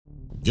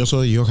Yo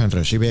soy Johan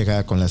Rashi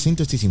Vega con la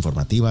síntesis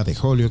informativa de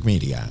Holyoke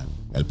Media.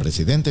 El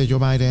presidente Joe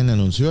Biden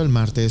anunció el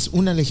martes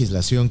una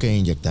legislación que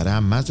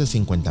inyectará más de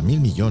 $50 mil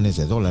millones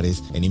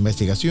en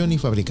investigación y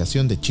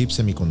fabricación de chips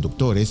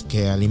semiconductores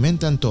que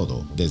alimentan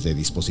todo, desde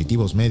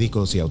dispositivos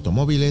médicos y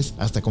automóviles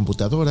hasta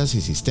computadoras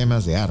y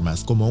sistemas de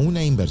armas, como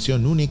una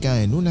inversión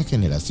única en una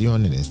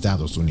generación en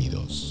Estados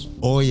Unidos.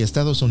 Hoy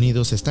Estados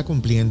Unidos está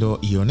cumpliendo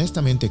y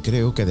honestamente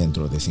creo que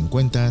dentro de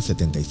 50,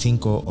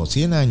 75 o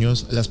 100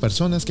 años, las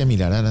personas que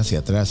mirarán hacia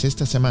atrás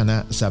esta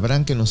semana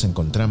sabrán que nos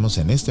encontramos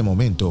en este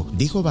momento,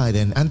 dijo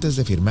Biden antes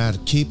de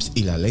firmar CHIPS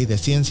y la Ley de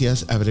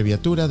Ciencias,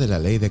 abreviatura de la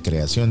Ley de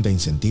Creación de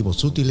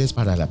Incentivos Útiles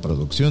para la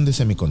Producción de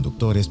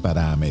Semiconductores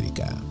para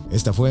América.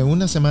 Esta fue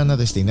una semana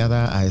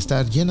destinada a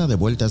estar llena de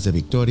vueltas de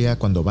victoria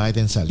cuando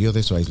Biden salió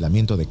de su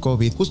aislamiento de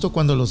COVID, justo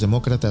cuando los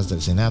demócratas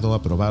del Senado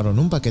aprobaron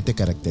un paquete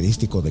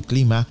característico de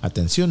clima,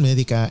 atención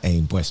médica e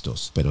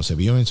impuestos, pero se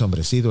vio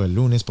ensombrecido el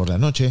lunes por la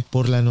noche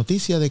por la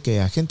noticia de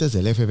que agentes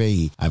del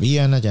FBI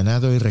habían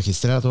allanado y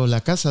registrado la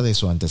casa de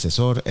su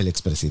antecesor, el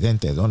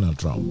expresidente Donald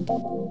Trump.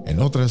 En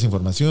otras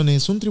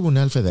informaciones, un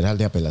tribunal federal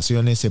de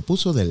apelaciones se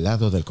puso del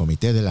lado del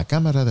comité de la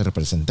Cámara de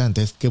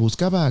Representantes que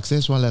buscaba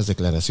acceso a las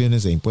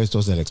declaraciones de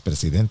impuestos del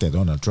expresidente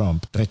Donald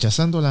Trump,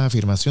 rechazando la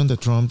afirmación de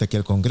Trump de que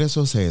el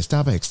Congreso se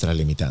estaba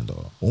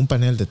extralimitando. Un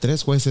panel de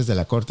 3 jueces de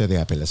la Corte de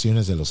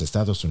Apelaciones de los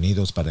Estados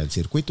Unidos para el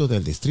Circuito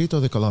del Distrito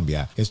de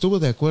Columbia estuvo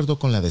de acuerdo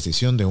con la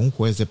decisión de un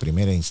juez de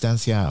primera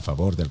instancia a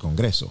favor del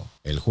Congreso.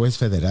 El juez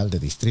federal de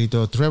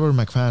distrito, Trevor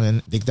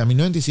McFadden,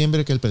 dictaminó en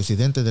diciembre que el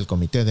presidente del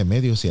Comité de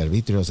Medios y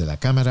Arbitrios de la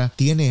Cámara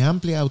tiene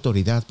amplia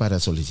autoridad para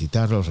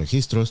solicitar los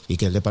registros y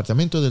que el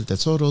Departamento del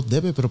Tesoro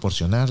debe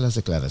proporcionar las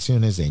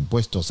declaraciones de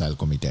impuestos al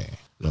comité.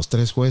 Los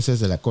 3 jueces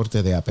de la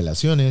Corte de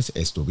Apelaciones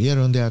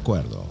estuvieron de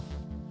acuerdo.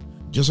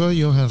 Yo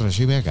soy Johan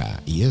Rashi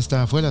Vega y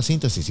esta fue la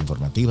síntesis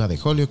informativa de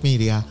Holyoke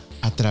Media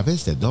a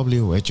través de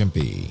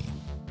WHMP.